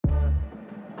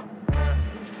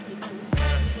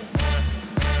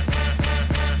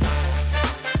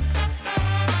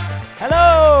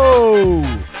Hello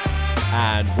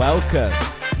and welcome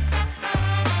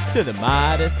to the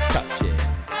Midas Touches.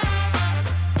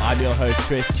 I'm your host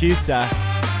Chris Tusa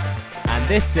and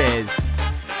this is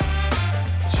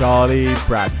Charlie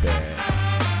Bradbeer.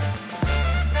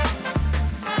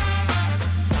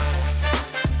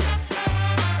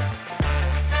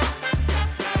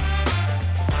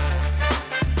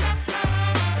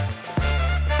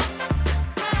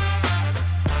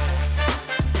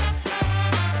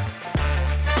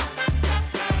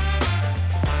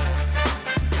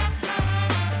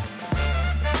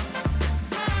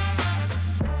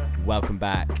 Welcome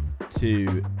back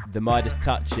to the Midas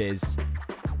Touches.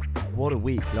 What a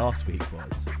week last week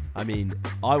was. I mean,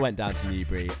 I went down to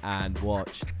Newbury and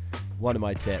watched one of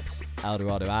my tips,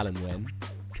 Eldorado Allen win,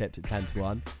 tipped at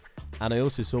 10-1. And I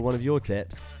also saw one of your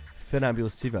tips, Funambule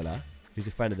Sivola, who's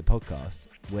a friend of the podcast,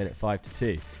 win at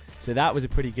 5-2. So that was a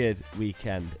pretty good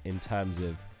weekend in terms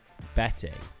of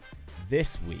betting.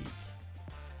 This week,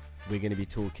 we're going to be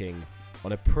talking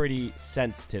on a pretty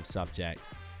sensitive subject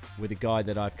with a guy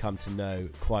that I've come to know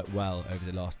quite well over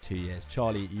the last 2 years.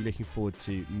 Charlie, are you looking forward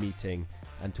to meeting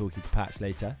and talking to Patch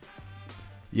later?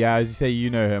 Yeah, as you say, you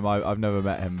know him. I've never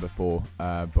met him before,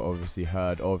 but obviously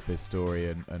heard of his story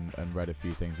and read a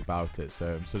few things about it.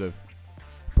 So I'm sort of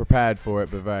prepared for it,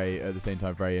 but at the same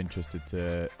time, very interested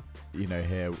to,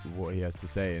 hear what he has to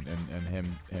say and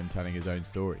him telling his own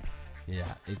story.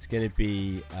 Yeah, it's going to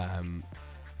be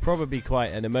probably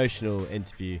quite an emotional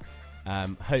interview.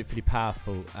 Hopefully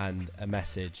powerful and a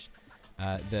message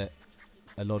that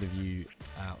a lot of you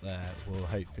out there will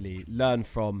hopefully learn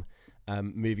from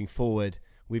moving forward.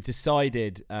 We've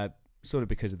decided, sort of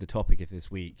because of the topic of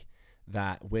this week,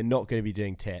 that we're not going to be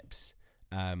doing tips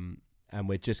and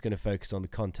we're just going to focus on the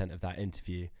content of that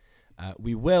interview.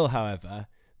 We will, however,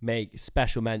 make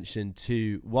special mention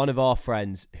to one of our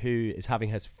friends who is having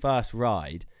his first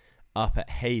ride up at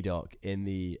Haydock in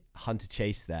the Hunter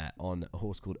Chase there on a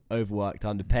horse called Overworked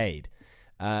Underpaid.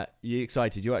 You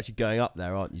excited? You're actually going up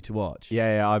there, aren't you, to watch?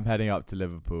 Yeah, I'm heading up to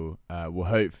Liverpool. Well,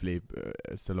 hopefully,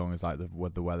 so long as the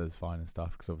weather's fine and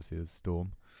stuff, because obviously there's a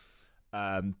storm.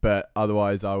 But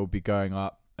otherwise, I will be going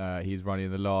up. He's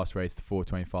running the last race to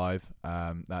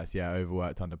 4:25. That's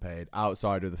Overworked Underpaid,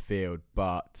 outside of the field.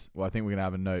 But I think we're gonna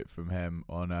have a note from him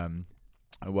on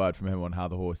a word from him on how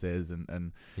the horse is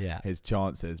and his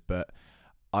chances. But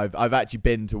I've actually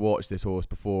been to watch this horse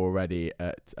before already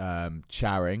at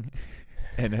Charing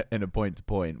in a point to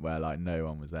point where no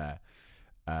one was there,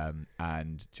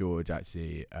 and George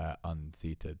actually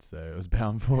unseated, so it was a bit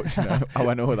unfortunate. I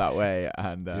went all that way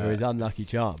and you're his unlucky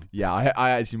charm. Yeah,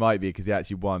 I actually might be, because he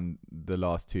actually won the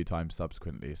last 2 times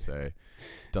subsequently, so it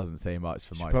doesn't say much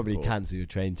for my probably support. Cancel your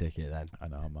train ticket then. I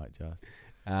know, I might just.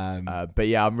 But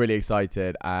yeah, I'm really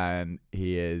excited, and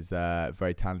he is a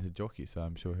very talented jockey, so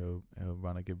I'm sure he'll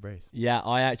run a good race. Yeah,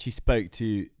 I actually spoke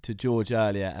to George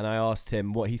earlier, and I asked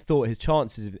him what he thought his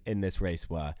chances in this race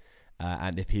were,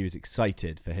 and if he was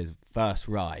excited for his first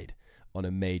ride on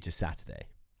a major Saturday.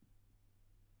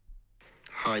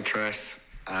 Hi, Tris.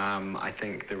 I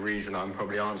think the reason I'm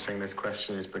probably answering this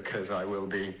question is because I will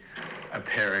be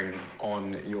appearing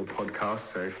on your podcast.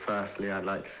 So firstly, I'd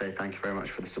like to say thank you very much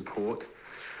for the support.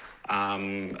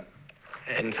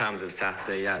 In terms of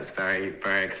Saturday, it's very,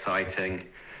 very exciting.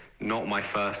 Not my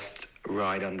first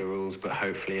ride under rules, but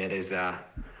hopefully it is a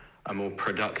more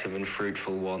productive and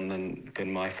fruitful one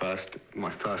than my first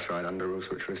ride under rules,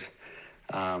 which was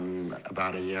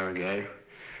about a year ago.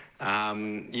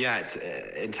 It's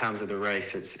in terms of the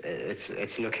race,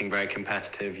 it's looking very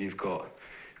competitive. You've got,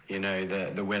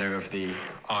 the winner of the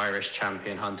Irish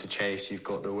champion Hunter Chase. You've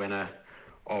got the winner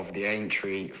of the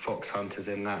Aintree Fox Hunters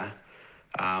in there.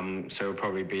 So it'll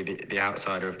probably be the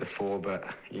outsider of the 4, but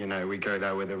we go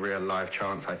there with a real live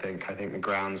chance. I think the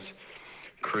ground's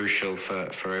crucial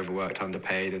for Overworked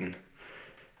Underpaid, and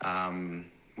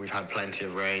we've had plenty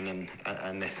of rain,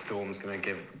 and this storm's going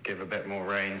to give a bit more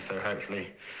rain. So hopefully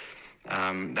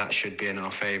that should be in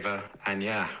our favour. And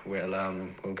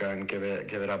we'll go and give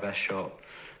it our best shot.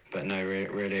 But no,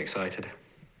 really excited.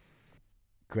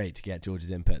 Great to get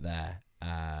George's input there.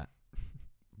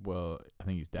 Well, I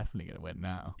think he's definitely going to win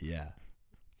now. Yeah.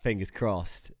 Fingers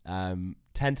crossed.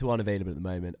 10-1 available at the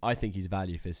moment. I think he's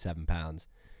value for his £7.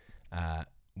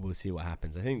 We'll see what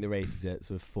happens. I think the race is at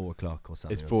sort of 4:00 or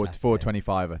something. It's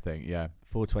 4:25, I think. Yeah,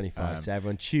 4:25. So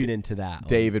everyone tune into that.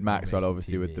 David Maxwell,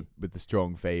 obviously, with the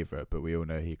strong favourite, but we all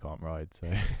know he can't ride.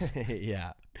 So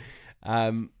yeah,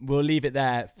 we'll leave it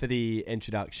there for the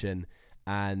introduction,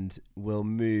 and we'll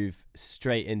move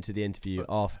straight into the interview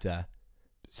after.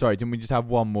 Sorry, didn't we just have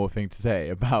one more thing to say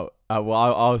about...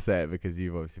 I'll say it because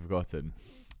you've obviously forgotten.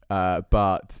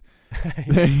 But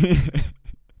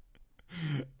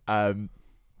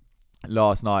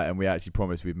Last night, and we actually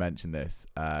promised we'd mention this.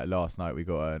 Last night we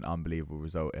got an unbelievable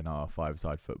result in our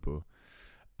five-side football.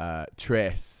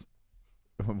 Tris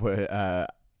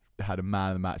had a man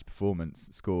of the match performance,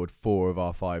 scored 4 of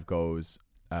our 5 goals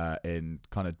in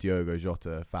kind of Diogo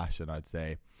Jota fashion, I'd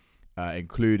say,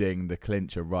 including the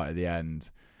clincher right at the end,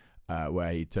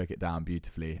 where he took it down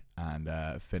beautifully and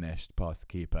finished past the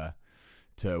keeper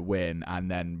to win, and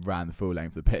then ran the full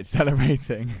length of the pitch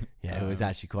celebrating. Yeah, it was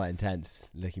actually quite intense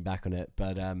looking back on it,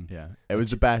 but yeah, it was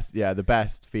the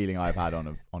best feeling I've had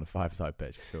on a 5-side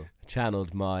pitch for sure.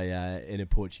 Channeled my inner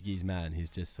Portuguese man who's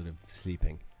just sort of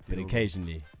sleeping, but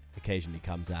occasionally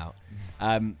comes out.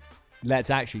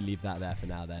 Let's actually leave that there for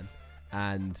now then,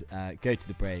 and go to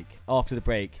the break. After the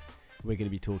break, we're going to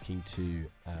be talking to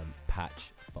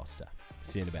Patch Foster.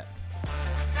 See you in a bit.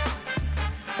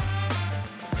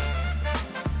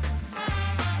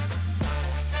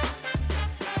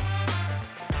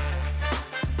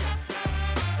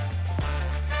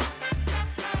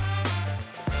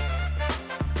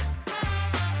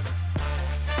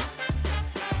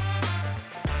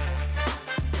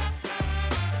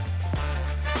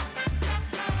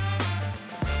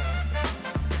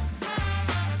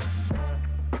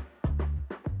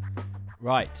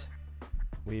 Right,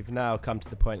 we've now come to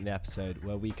the point in the episode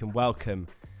where we can welcome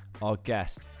our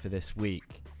guest for this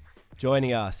week.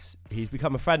 Joining us, he's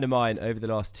become a friend of mine over the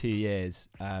last 2 years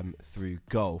through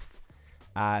golf.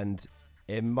 And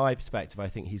in my perspective, I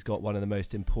think he's got one of the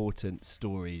most important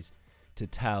stories to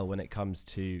tell when it comes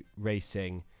to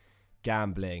racing,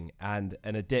 gambling, and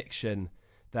an addiction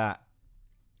that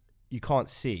you can't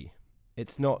see.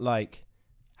 It's not like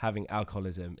having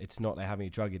alcoholism. It's not like having a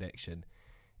drug addiction.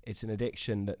 It's an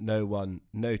addiction that no one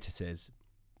notices,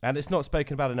 and it's not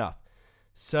spoken about enough.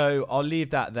 So I'll leave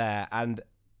that there and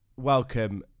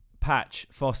welcome Patch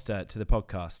Foster to the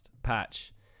podcast.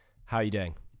 Patch, how are you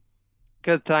doing?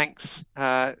 Good, thanks.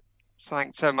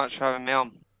 Thanks so much for having me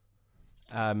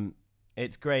on.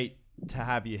 It's great to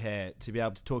have you here to be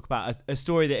able to talk about a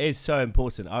story that is so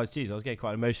important. I was getting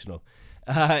quite emotional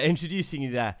introducing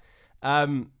you there.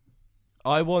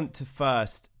 I want to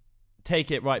first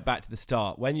take it right back to the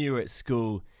start. When you were at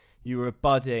school, you were a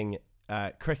budding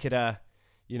cricketer,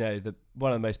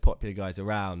 one of the most popular guys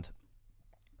around,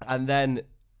 and then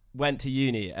went to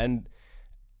uni. And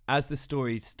as the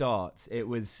story starts, it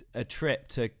was a trip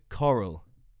to Coral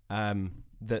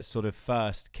that sort of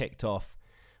first kicked off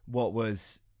what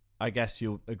was, I guess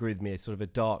you'll agree with me, sort of a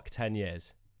dark 10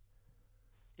 years.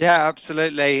 Yeah,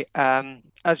 absolutely.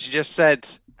 As you just said,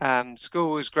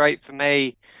 school was great for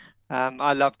me.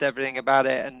 I loved everything about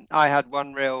it, and I had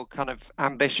one real kind of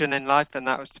ambition in life, and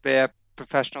that was to be a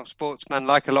professional sportsman,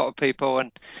 like a lot of people.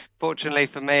 And fortunately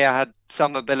for me, I had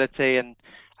some ability, and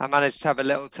I managed to have a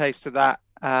little taste of that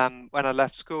when I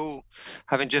left school,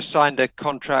 having just signed a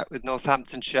contract with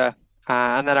Northamptonshire.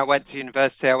 And then I went to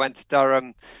university. I went to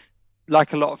Durham.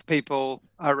 Like a lot of people,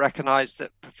 I recognised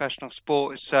that professional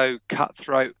sport is so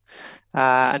cutthroat,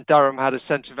 and Durham had a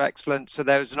centre of excellence, so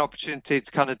there was an opportunity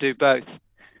to kind of do both.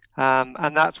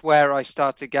 And that's where I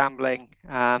started gambling.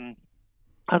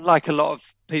 Unlike a lot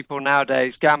of people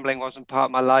nowadays, gambling wasn't part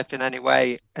of my life in any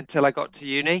way until I got to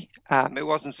uni. It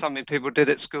wasn't something people did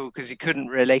at school because you couldn't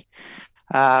really.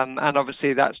 And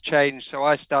obviously that's changed. So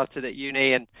I started at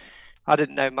uni and I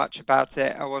didn't know much about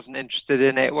it. I wasn't interested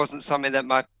in it. It wasn't something that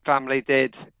my family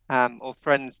did or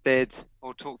friends did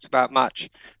or talked about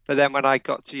much. But then when I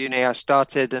got to uni, I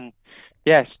started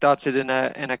started in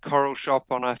a Coral shop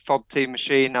on a fob tee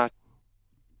machine. I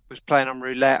was playing on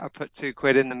roulette. I put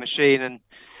 £2 in the machine, and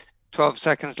 12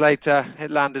 seconds later, it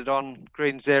landed on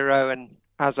green zero. And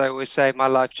as I always say, my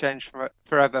life changed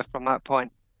forever from that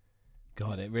point.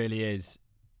 God, it really is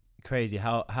crazy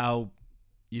how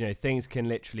things can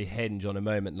literally hinge on a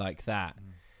moment like that.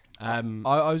 I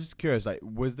was just curious,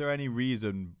 was there any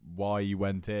reason why you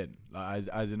went in? As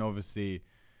in, obviously,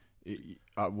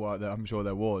 well, I'm sure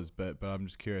there was, but I'm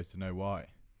just curious to know why.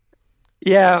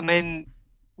 Yeah, I mean,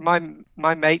 my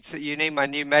mates at uni, my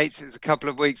new mates, it was a couple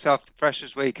of weeks after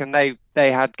Freshers Week, and they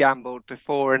had gambled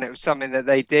before, and it was something that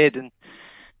they did, and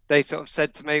they sort of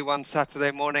said to me one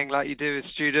Saturday morning, like you do as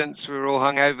students, we were all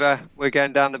hungover, we're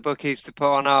going down the bookies to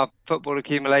put on our football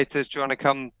accumulators, do you want to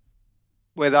come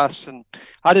with us? And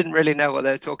I didn't really know what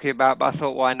they were talking about, but I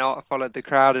thought, why not? I followed the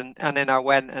crowd, and then I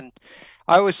went. And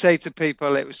I always say to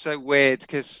people, it was so weird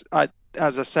because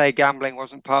as I say, gambling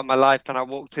wasn't part of my life, and I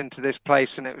walked into this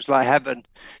place and it was like heaven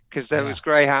because there was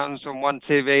greyhounds on one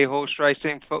TV, horse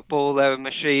racing, football, there were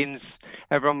machines,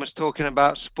 everyone was talking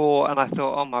about sport, and I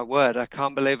thought, oh my word, I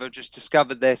can't believe I've just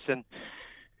discovered this. And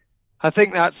I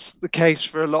think that's the case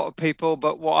for a lot of people,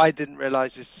 but what I didn't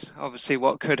realize is obviously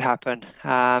what could happen.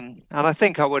 And I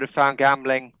think I would have found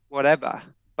gambling whatever,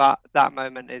 but that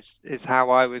moment is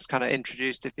how I was kind of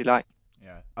introduced, if you like.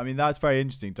 Yeah, I mean that's very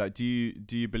interesting. Like, do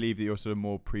you believe that you're sort of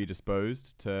more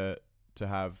predisposed to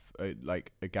have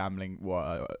a gambling?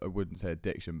 Well, I wouldn't say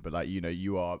addiction, but like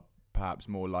you are perhaps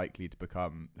more likely to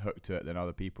become hooked to it than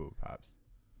other people, perhaps.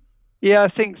 Yeah, I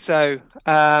think so.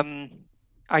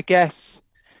 I guess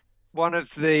one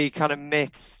of the kind of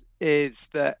myths is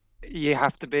that you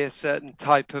have to be a certain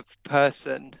type of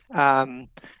person. I've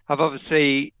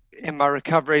obviously, in my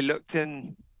recovery, looked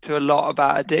into a lot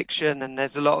about addiction, and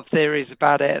there's a lot of theories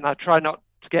about it. And I try not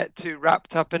to get too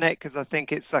wrapped up in it because I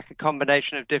think it's like a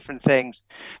combination of different things.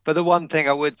 But the one thing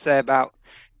I would say about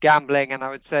gambling, and I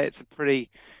would say it's a pretty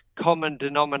common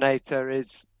denominator,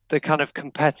 is the kind of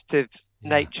competitive Yeah.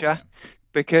 nature,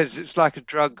 because it's like a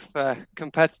drug for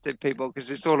competitive people because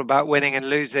it's all about winning and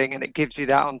losing, and it gives you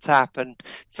that on tap. And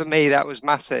for me that was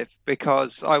massive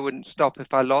because I wouldn't stop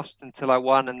if I lost until I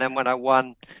won, and then when I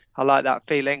won I like that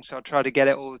feeling, so I try to get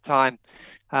it all the time.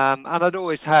 And I'd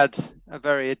always had a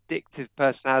very addictive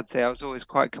personality. I was always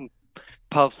quite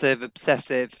compulsive,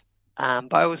 obsessive,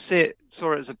 but I always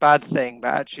saw it as a bad thing.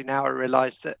 But actually now I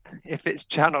realise that if it's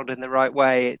channeled in the right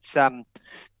way, it's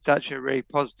actually a really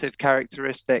positive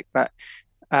characteristic. But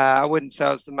I wouldn't say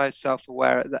I was the most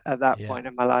self-aware at that Yeah. point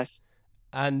in my life.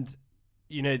 And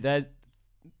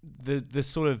the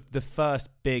sort of the first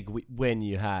big win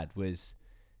you had was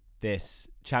this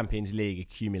Champions League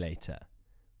accumulator,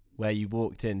 where you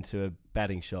walked into a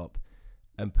betting shop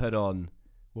and put on,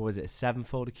 what was it, a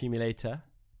sevenfold accumulator?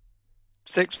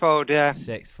 Sixfold, yeah.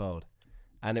 Sixfold.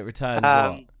 And it returned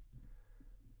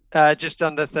what? Just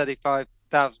under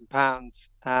 £35,000.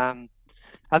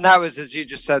 And that was, as you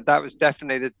just said, that was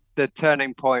definitely the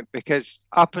turning point, because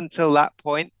up until that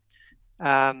point,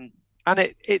 and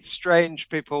it's strange,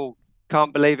 people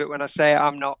can't believe it when I say it,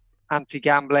 I'm not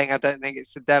anti-gambling. I don't think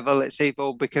it's the devil, it's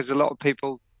evil, because a lot of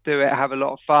people do it, have a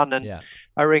lot of fun, and Yeah.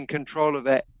 are in control of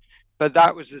it. But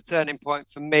that was the turning point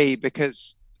for me,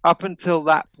 because up until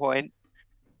that point,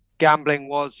 gambling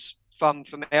was fun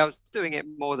for me. I was doing it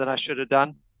more than I should have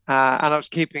done. And I was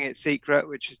keeping it secret,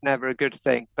 which is never a good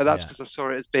thing. But that's Yeah. because I saw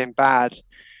it as being bad.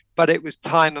 But it was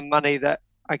time and money that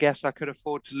I guess I could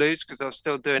afford to lose because I was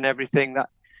still doing everything that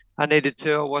I needed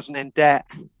to. I wasn't in debt.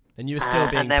 And you were still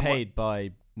being And then paid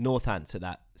by Northants at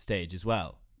that stage as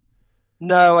well.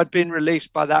 No, I'd been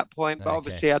released by that point, but Okay.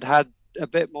 obviously I'd had a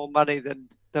bit more money than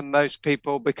most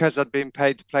people because I'd been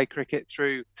paid to play cricket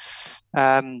through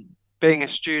being a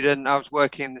student. I was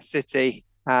working in the city,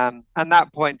 and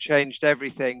that point changed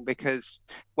everything, because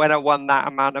when I won that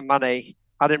amount of money,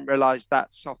 I didn't realize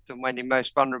that's often when you're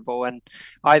most vulnerable, and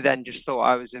I then just thought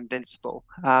I was invincible.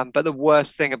 But the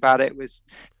worst thing about it was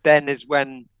then is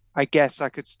when I guess I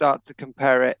could start to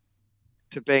compare it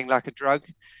to being like a drug,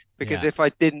 because Yeah. if I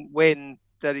didn't win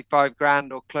 35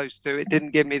 grand or close to, it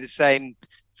didn't give me the same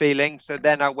feeling. So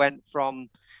then I went from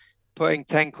putting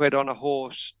 10 quid on a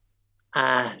horse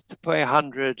to putting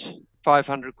 100,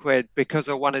 500 quid, because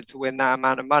I wanted to win that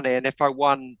amount of money. And if I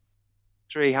won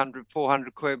 300,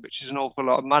 400 quid, which is an awful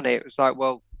lot of money, it was like,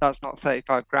 well, that's not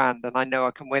 35 grand, and I know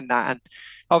I can win that. And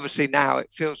obviously now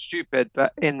it feels stupid,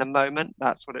 but in the moment,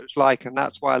 that's what it was like. And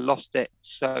that's why I lost it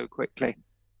so quickly.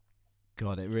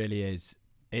 God, it really is.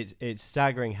 It's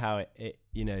staggering how it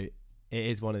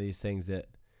is one of these things that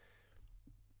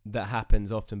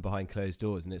happens often behind closed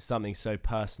doors, and it's something so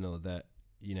personal that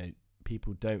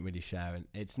people don't really share, and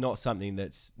it's not something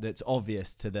that's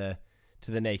obvious to the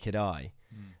naked eye.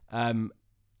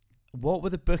 What were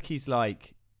the bookies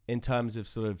like in terms of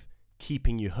sort of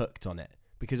keeping you hooked on it?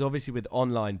 Because obviously with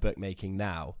online bookmaking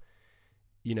now,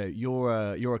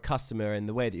 you're a customer in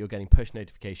the way that you're getting push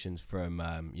notifications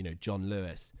from John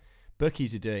Lewis.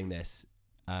 Bookies are doing this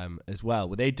as well.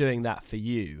 Were they doing that for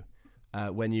you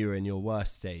when you were in your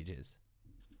worst stages?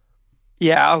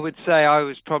 Yeah, I would say I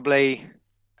was probably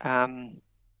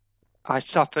I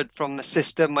suffered from the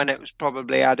system when it was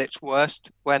probably at its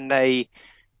worst, when they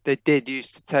did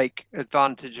used to take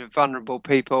advantage of vulnerable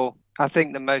people. I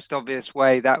think the most obvious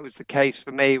way that was the case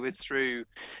for me was through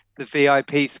the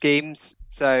VIP schemes.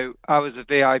 So I was a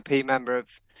VIP member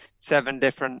of 7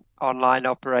 different online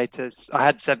operators. I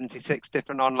had 76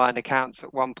 different online accounts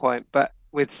at one point, but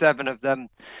with 7 of them,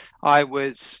 I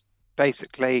was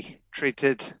basically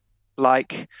treated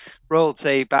like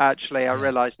royalty. But actually, I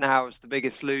realized now I was the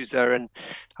biggest loser, and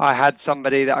I had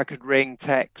somebody that I could ring,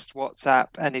 text,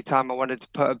 WhatsApp anytime I wanted to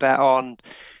put a bet on.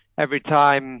 Every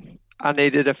time I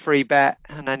needed a free bet,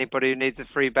 and anybody who needs a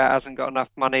free bet hasn't got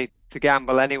enough money to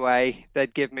gamble anyway,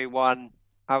 they'd give me one.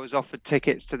 I was offered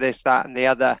tickets to this, that, and the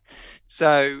other.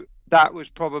 So that was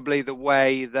probably the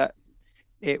way that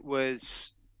it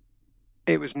was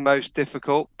most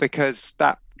difficult, because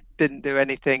that didn't do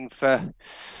anything for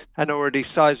an already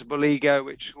sizable ego,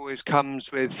 which always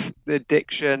comes with the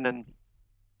addiction.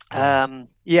 And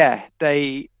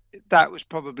that was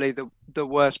probably the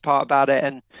worst part about it.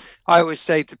 And I always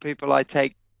say to people, I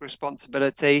take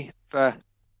responsibility for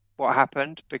what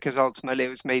happened, because ultimately it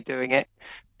was me doing it.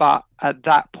 But at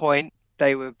that point,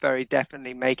 they were very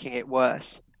definitely making it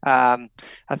worse. I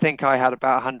think I had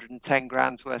about 110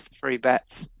 grand's worth of free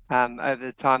bets over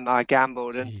the time that I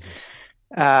gambled.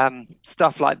 And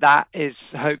stuff like that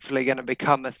is hopefully going to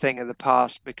become a thing of the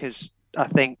past, because I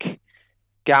think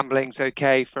gambling's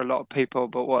okay for a lot of people,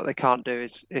 but what they can't do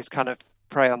is kind of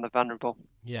prey on the vulnerable.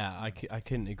 Yeah, I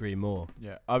couldn't agree more.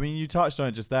 Yeah, I mean, you touched on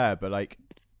it just there, but like,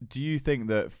 do you think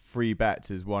that free bets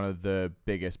is one of the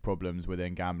biggest problems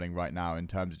within gambling right now, in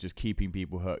terms of just keeping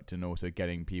people hooked and also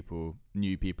getting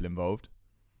new people involved?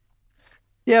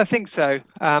 Yeah, I think so.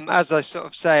 As I sort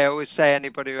of say, I always say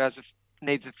anybody who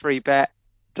needs a free bet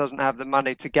doesn't have the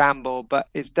money to gamble, but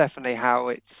it's definitely how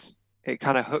it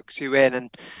kind of hooks you in. And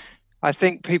I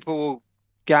think people will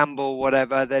gamble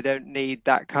whatever, they don't need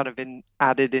that kind of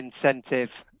added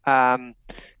incentive.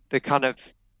 The kind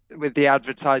of, with the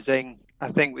advertising,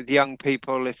 I think with young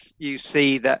people, if you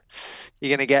see that you're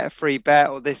going to get a free bet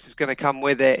or this is going to come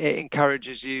with it, it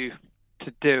encourages you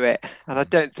to do it. And I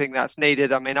don't think that's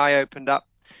needed. I mean, I opened up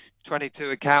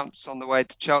 22 accounts on the way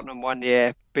to Cheltenham one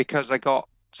year because I got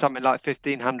something like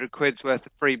 1,500 quid's worth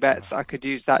of free bets that I could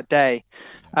use that day.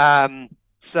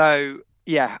 So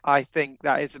yeah, I think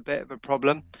that is a bit of a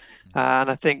problem.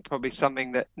 And I think probably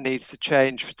something that needs to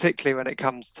change, particularly when it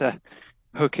comes to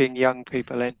hooking young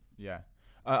people in. Yeah.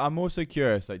 I'm also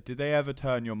curious, like, did they ever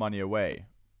turn your money away?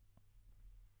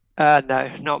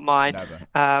 No, not mine.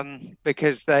 Never.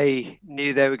 Because they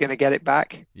knew they were going to get it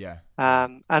back. Yeah.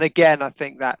 And again, I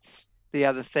think that's the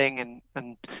other thing.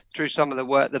 And through some of the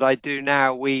work that I do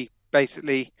now, we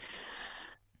basically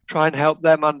try and help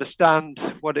them understand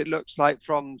what it looks like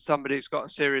from somebody who's got a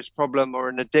serious problem or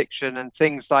an addiction, and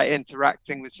things like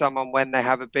interacting with someone when they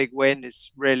have a big win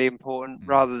is really important,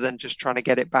 rather than just trying to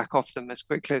get it back off them as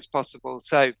quickly as possible.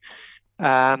 So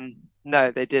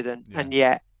no, they didn't. Yeah. And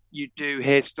yet you do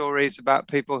hear stories about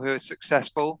people who are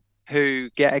successful who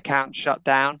get accounts shut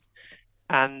down,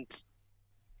 and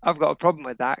I've got a problem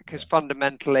with that, because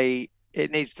fundamentally it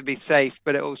needs to be safe,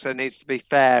 but it also needs to be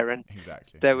fair. And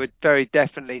there were very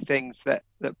definitely things that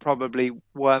probably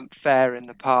weren't fair in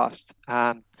the past.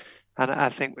 And I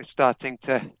think we're starting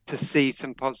to see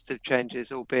some positive changes,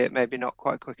 albeit maybe not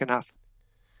quite quick enough.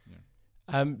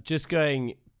 Just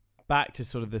going back to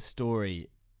sort of the story,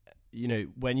 you know,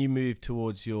 when you moved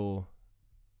towards you'd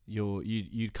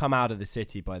come out of the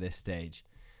city by this stage,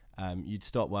 you'd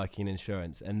stopped working in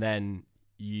insurance, and then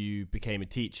you became a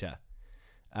teacher.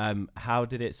 How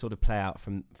did it sort of play out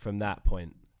from that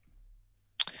point?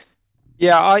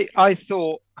 Yeah, I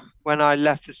thought when I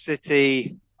left the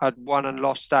city, I'd won and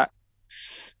lost that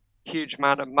huge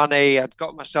amount of money. I'd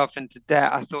got myself into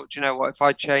debt. I thought, you know what, if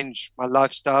I changed my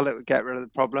lifestyle, it would get rid of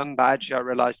the problem. But actually, I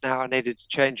realized now I needed to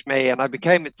change me. And I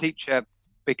became a teacher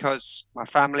because my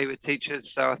family were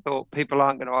teachers. So I thought people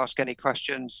aren't going to ask any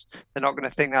questions. They're not going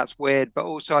to think that's weird. But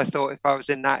also I thought if I was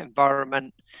in that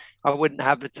environment, I wouldn't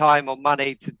have the time or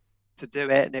money to do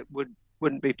it, and it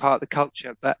wouldn't be part of the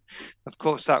culture. But of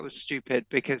course that was stupid,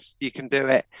 because you can do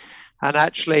it. And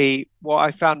actually what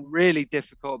I found really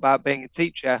difficult about being a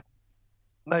teacher,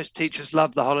 most teachers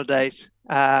love the holidays,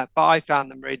 but I found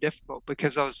them really difficult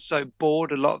because I was so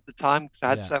bored a lot of the time, because I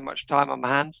had so much time on my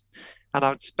hands, and I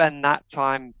would spend that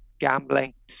time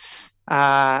gambling.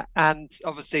 And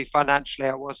obviously financially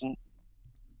I wasn't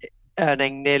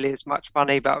earning nearly as much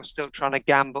money, but I was still trying to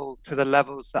gamble to the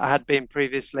levels that I had been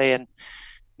previously. And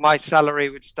my salary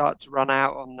would start to run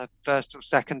out on the first or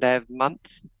second day of the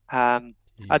month.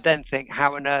 I then think,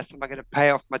 how on earth am I going to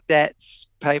pay off my debts,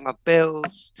 pay my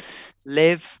bills,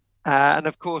 live? And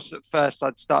of course, at first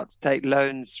I'd start to take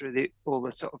loans through all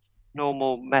the sort of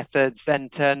normal methods, then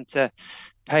turn to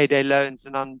payday loans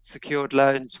and unsecured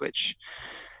loans, which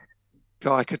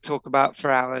I could talk about for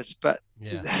hours, but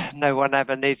no one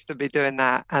ever needs to be doing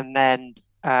that. And then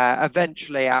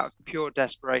eventually, out of pure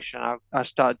desperation, I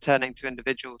started turning to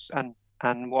individuals.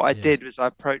 And what I did was I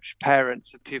approached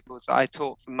parents of pupils that I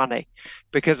taught for money,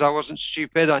 because I wasn't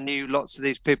stupid. I knew lots of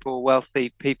these people were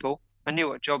wealthy people. I knew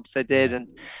what jobs they did,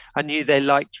 and I knew they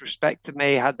liked, respected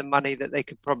me, had the money that they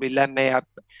could probably lend me.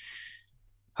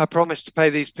 I promised to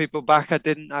pay these people back. I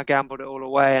didn't. I gambled it all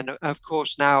away. And of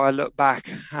course, now I look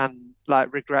back and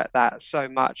like regret that so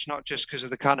much, not just because of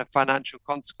the kind of financial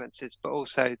consequences, but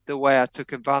also the way I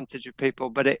took advantage of people.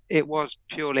 But it was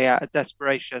purely out of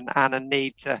desperation and a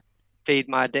need to feed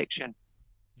my addiction.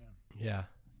 Yeah.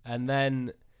 And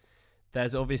then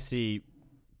there's obviously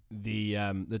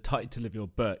the title of your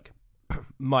book,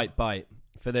 Might Bite.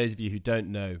 For those of you who don't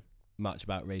know much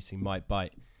about racing, Might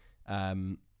Bite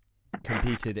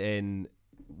competed in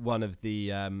one of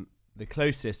the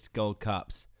closest Gold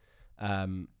Cups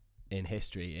in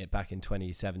history back in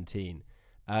 2017.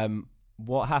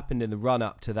 What happened in the run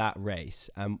up to that race,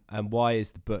 and why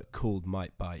is the book called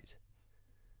Might Bite?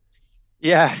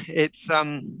 Yeah, it's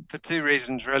for two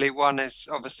reasons really. One is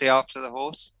obviously after the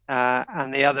horse,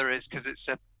 and the other is because it's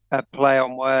a play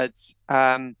on words.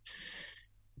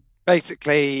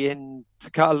 Basically,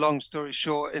 to cut a long story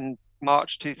short, in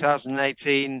March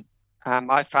 2018,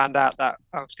 I found out that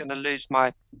I was going to lose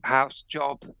my house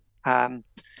job. I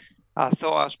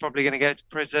thought I was probably going to go to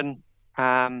prison,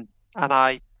 and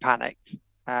I panicked,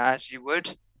 as you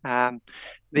would.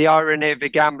 The irony of a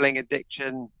gambling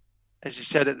addiction, as you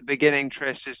said at the beginning,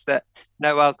 Tris, is that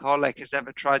no alcoholic has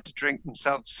ever tried to drink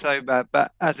themselves sober.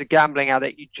 But as a gambling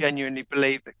addict, you genuinely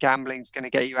believe that gambling is going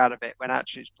to get you out of it, when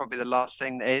actually it's probably the last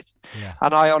thing that is. Yeah.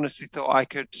 And I honestly thought I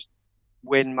could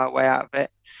win my way out of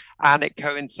it. And it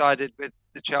coincided with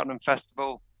the Cheltenham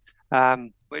Festival,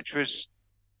 which was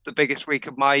the biggest week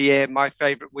of my year, my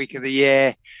favorite week of the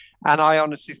year. And I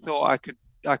honestly thought I could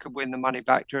win the money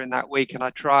back during that week. And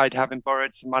I tried, having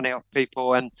borrowed some money off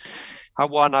people, and I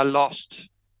won, I lost.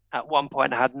 At one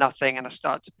point I had nothing, and I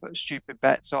started to put stupid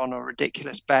bets on, or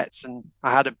ridiculous bets, and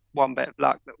I had one bit of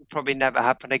luck that will probably never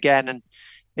happen again, and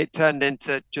it turned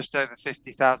into just over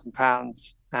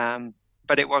 £50,000.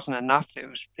 But it wasn't enough.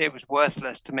 It was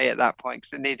worthless to me at that point,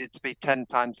 because it needed to be 10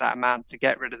 times that amount to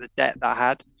get rid of the debt that I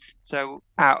had. So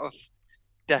out of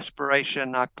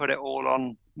desperation, I put it all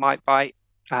on Might Bite.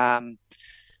 It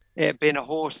had been a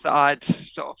horse that I'd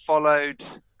sort of followed.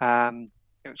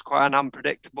 It was quite an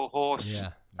unpredictable horse.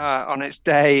 On its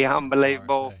day,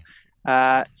 unbelievable.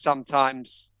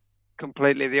 Sometimes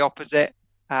completely the opposite.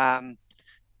 And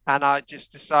I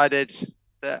just decided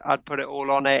that I'd put it all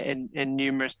on it in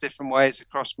numerous different ways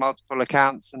across multiple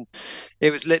accounts. And it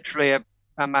was literally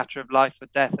a matter of life or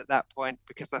death at that point,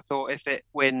 because I thought if it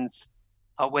wins,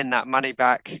 I'll win that money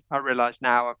back. I realise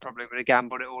now I probably would have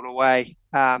gambled it all away.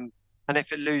 And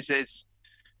if it loses,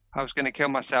 I was going to kill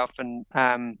myself,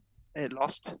 and it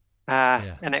lost.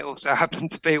 And it also happened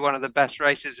to be one of the best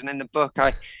races. And in the book,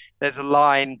 there's a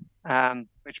line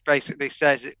which basically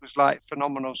says it was like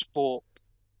phenomenal sport,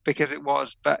 because it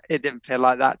was, but it didn't feel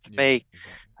like that to me.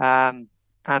 And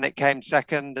it came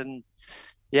second. And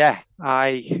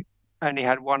I only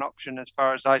had one option as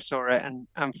far as I saw it. And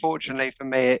unfortunately for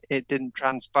me, it didn't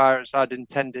transpire as I'd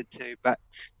intended to. But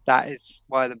that is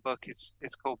why the book it's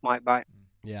called Might Bite.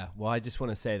 Yeah, well, I just want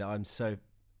to say that I'm so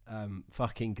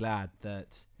fucking glad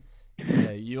that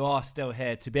you are still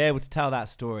here to be able to tell that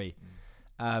story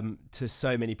to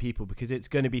so many people, because it's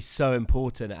going to be so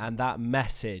important. And that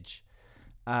message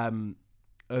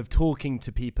of talking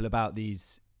to people about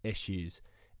these issues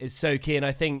is so key. And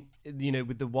I think,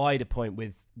 with the wider point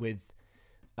with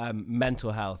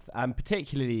mental health, and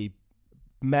particularly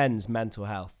men's mental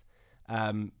health,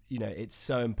 it's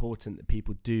so important that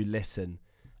people do listen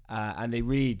and they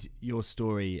read your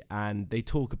story and they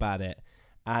talk about it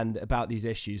and about these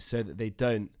issues, so that they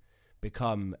don't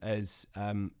become as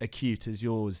acute as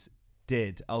yours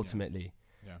did ultimately.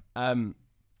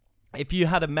 If you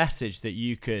had a message that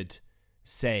you could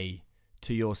say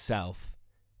to yourself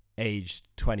aged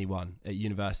 21 at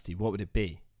university, what would it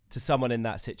be to someone in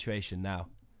that situation now?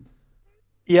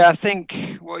 Yeah, I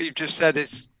think what you've just said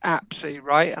is absolutely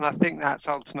right. And I think that's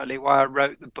ultimately why I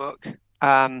wrote the book.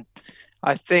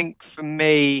 I think for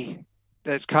me,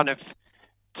 there's kind of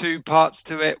two parts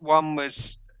to it. One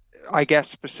was, I guess,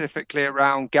 specifically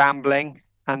around gambling.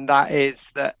 And that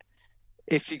is that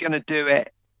if you're going to do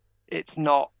it, it's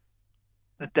not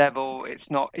the devil, it's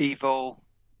not evil,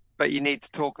 but you need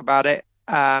to talk about it.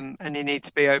 And you need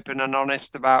to be open and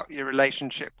honest about your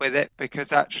relationship with it,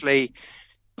 because actually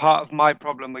part of my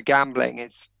problem with gambling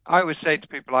is, I always say to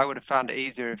people, I would have found it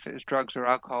easier if it was drugs or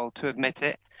alcohol to admit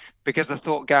it, because I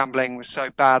thought gambling was so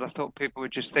bad. I thought people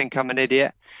would just think I'm an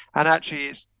idiot. And actually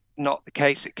it's not the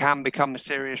case. It can become a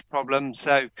serious problem.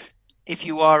 So if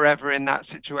you are ever in that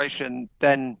situation,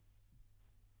 then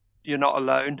you're not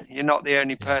alone. You're not the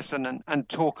only person, and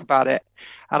talk about it.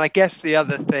 And I guess the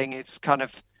other thing is kind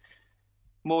of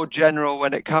more general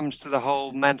when it comes to the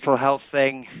whole mental health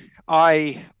thing.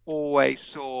 I always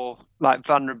saw like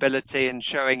vulnerability and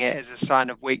showing it as a sign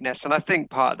of weakness. And I think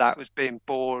part of that was being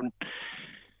born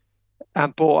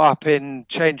brought up in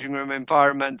changing room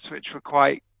environments which were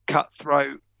quite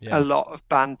cutthroat, Yeah. a lot of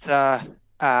banter.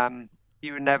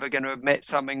 You were never going to admit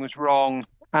something was wrong.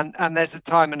 And there's a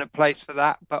time and a place for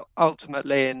that. But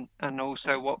ultimately, and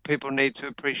also what people need to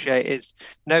appreciate is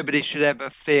nobody should ever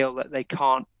feel that they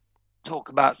can't talk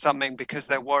about something because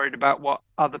they're worried about what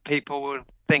other people will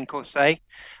think or say.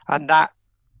 And that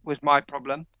was my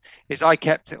problem, is I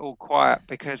kept it all quiet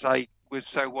because I was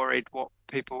so worried what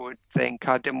people would think.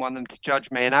 I didn't want them to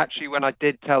judge me. And actually, when I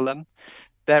did tell them,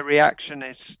 their reaction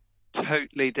is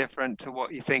totally different to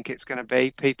what you think it's going to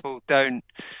be. People don't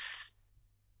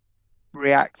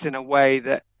react in a way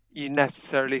that you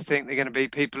necessarily think they're going to be.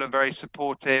 People are very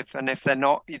supportive, and if they're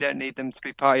not, you don't need them to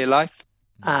be part of your life.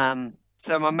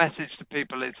 So my message to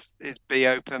people is be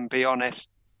open, be honest,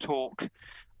 talk,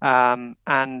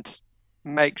 and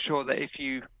make sure that if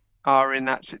you are in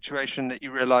that situation, that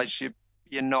you realize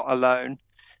you're not alone,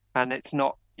 and it's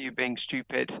not you being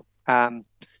stupid.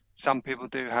 Some people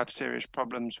do have serious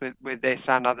problems with this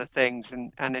and other things,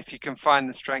 and if you can find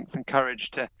the strength and courage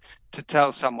to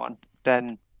tell someone,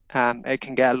 then it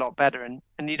can get a lot better,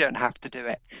 and you don't have to do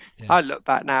it. Yeah. I look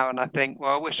back now and I think,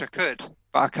 well, I wish I could,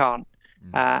 but I can't.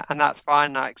 And that's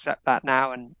fine. I accept that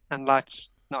now, and life's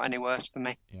not any worse for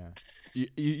me. Yeah.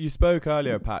 You spoke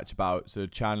earlier, Patch, about sort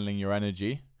of channeling your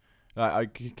energy.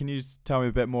 Can you just tell me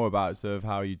a bit more about sort of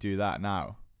how you do that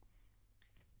now?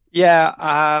 Yeah,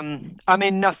 I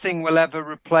mean, nothing will ever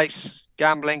replace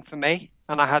gambling for me,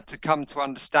 and I had to come to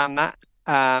understand that.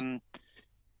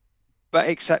 But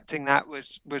accepting that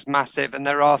was massive, and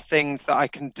there are things that I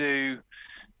can do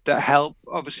that help.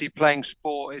 Obviously, playing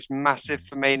sport is massive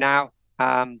for me now.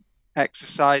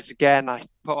 Exercise again, I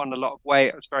put on a lot of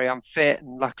weight. I was very unfit,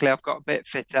 and luckily I've got a bit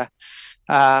fitter.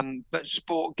 But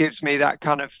sport gives me that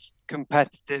kind of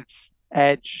competitive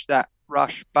edge, that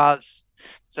rush buzz.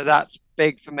 So that's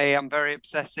big for me. I'm very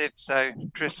obsessive. So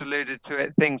Chris alluded to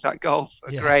it. Things like golf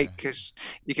are great because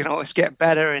you can always get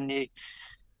better, and you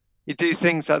do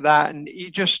things like that, and you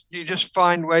just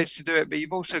find ways to do it. But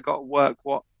you've also got to work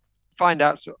what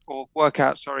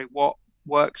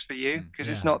works for you, because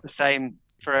it's not the same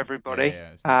for everybody.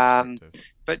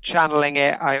 But channeling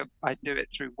it, I do it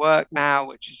through work now,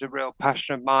 which is a real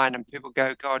passion of mine, and people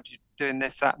go, God, you're doing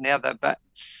this, that, and the other, but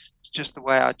it's just the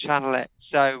way I channel it.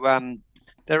 So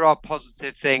there are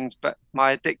positive things, but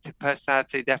my addictive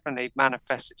personality definitely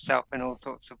manifests itself in all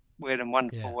sorts of weird and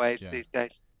wonderful ways these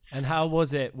days. And how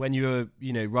was it when you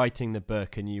were, writing the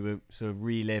book and you were sort of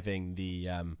reliving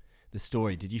the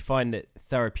story? Did you find it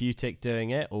therapeutic doing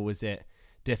it, or was it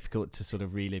difficult to sort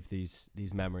of relive these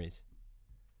memories?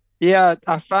 Yeah,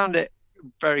 I found it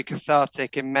very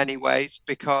cathartic in many ways,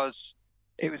 because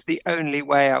it was the only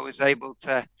way I was able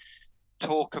to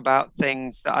talk about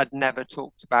things that I'd never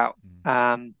talked about.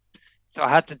 So I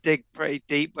had to dig pretty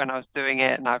deep when I was doing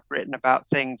it, and I've written about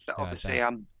things that obviously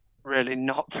I'm really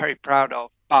not very proud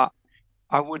of, but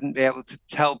I wouldn't be able to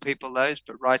tell people those,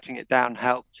 but writing it down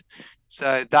helped.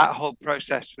 So that whole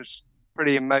process was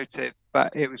pretty emotive,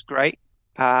 but it was great.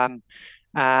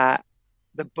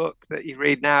 The book that you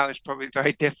read now is probably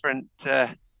very different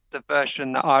to the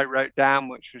version that I wrote down,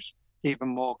 which was even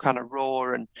more kind of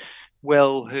raw, and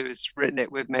Will, who's written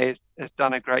it with me, has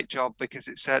done a great job, because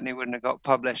it certainly wouldn't have got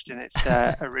published in its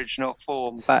original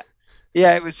form. But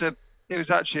yeah, it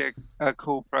was actually a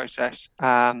cool process,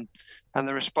 and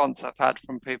the response I've had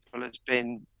from people has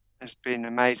been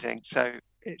amazing. So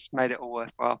it's made it all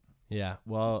worthwhile. Yeah,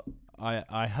 well,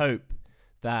 I hope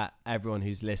that everyone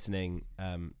who's listening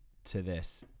to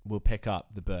this will pick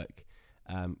up the book,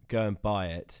 go and buy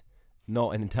it,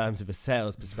 not in terms of a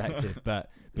sales perspective, but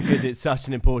because it's such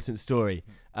an important story.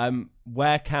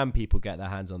 Where can people get their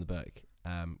hands on the book?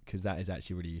 Because that is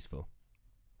actually really useful.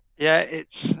 Yeah,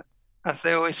 it's, as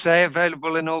they always say,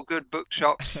 available in all good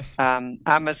bookshops.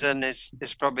 Amazon is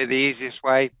probably the easiest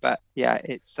way, but yeah,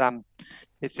 it's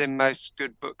in most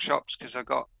good bookshops because I've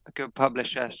got a good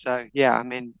publisher. So yeah, I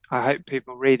mean, I hope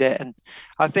people read it, and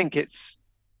I think it's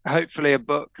hopefully a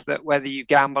book that, whether you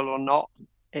gamble or not,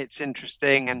 it's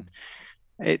interesting, and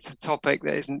it's a topic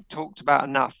that isn't talked about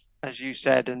enough, as you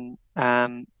said, and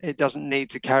it doesn't need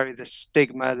to carry the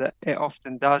stigma that it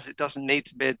often does. It doesn't need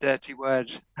to be a dirty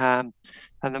word, and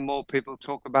the more people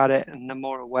talk about it and the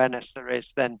more awareness there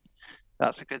is, then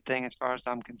that's a good thing as far as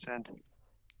I'm concerned.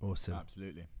 Awesome.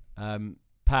 Absolutely.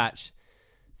 Patch,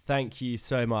 thank you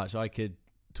so much. I could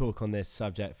talk on this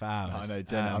subject for hours. I know,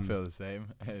 Jen, I feel the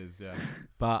same.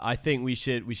 But I think we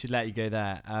should let you go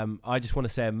there. I just want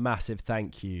to say a massive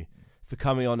thank you for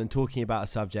coming on and talking about a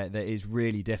subject that is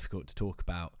really difficult to talk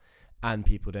about, and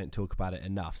people don't talk about it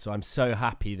enough. So I'm so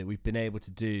happy that we've been able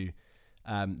to do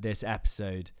this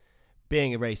episode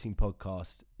being a racing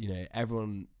podcast,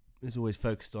 everyone is always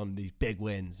focused on these big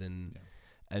wins and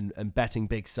betting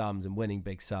big sums and winning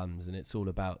big sums, and it's all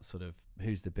about sort of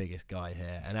who's the biggest guy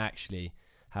here. And actually,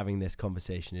 having this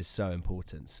conversation is so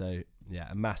important. So yeah,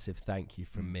 a massive thank you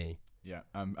from me. Yeah,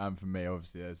 and from me,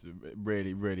 obviously, there's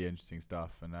really, really interesting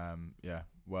stuff, and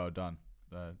well done.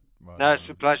 It's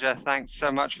a pleasure. Thanks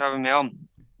so much for having me on.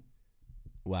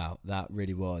 Wow, that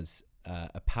really was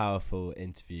a powerful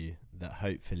interview that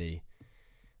hopefully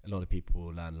a lot of people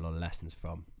will learn a lot of lessons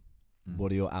from.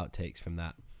 What are your outtakes from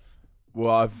that?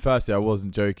 Well, firstly, I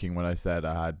wasn't joking when I said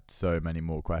I had so many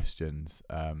more questions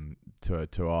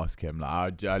to ask him.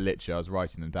 Like, I was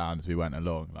writing them down as we went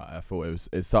along. Like, I thought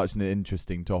it's such an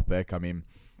interesting topic. I mean,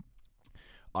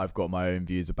 I've got my own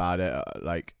views about it.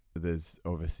 Like, there's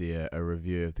obviously a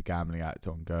review of the Gambling Act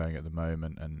ongoing at the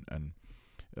moment, and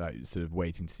like sort of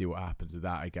waiting to see what happens with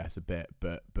that, I guess, a bit.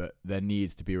 But there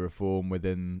needs to be reform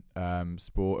within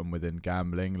sport and within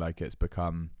gambling. Like, it's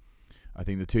become, I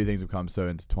think the two things have become so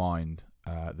intertwined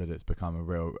that it's become a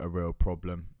real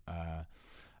problem.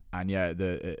 And yeah,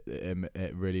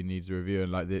 it really needs a review.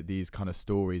 And like these kind of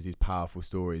stories, these powerful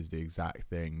stories, the exact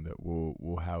thing that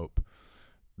will help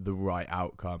the right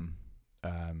outcome,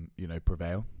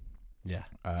 prevail. Yeah.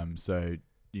 So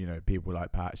people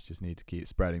like Patch just need to keep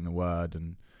spreading the word,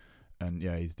 and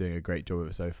yeah, he's doing a great job of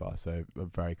it so far. So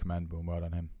very commendable and well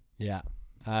done him. Yeah.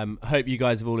 Hope you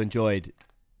guys have all enjoyed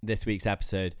this week's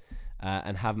episode.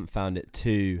 And haven't found it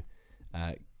too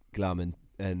glum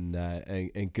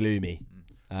and gloomy.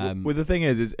 Well, the thing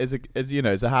is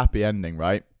it's a happy ending,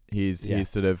 right? He's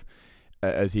sort of,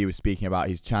 as he was speaking about,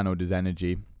 he's channeled his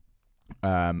energy,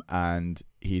 and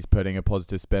he's putting a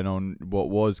positive spin on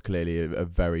what was clearly a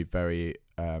very, very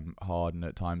hard and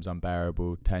at times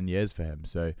unbearable 10 years for him.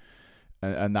 So,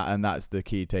 and that's the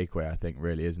key takeaway, I think,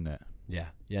 really, isn't it? Yeah.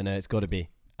 No, it's got to be.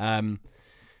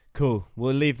 Cool.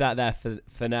 We'll leave that there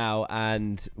for now,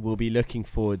 and we'll be looking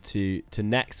forward to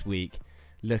next week,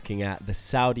 looking at the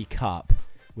Saudi Cup,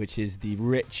 which is the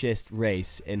richest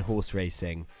race in horse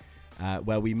racing,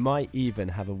 where we might even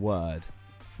have a word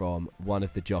from one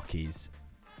of the jockeys.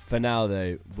 For now,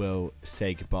 though, we'll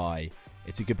say goodbye.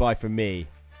 It's a goodbye from me,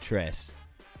 Tris.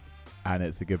 And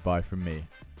it's a goodbye from me,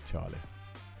 Charlie.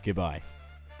 Goodbye.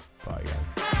 Bye,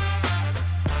 guys.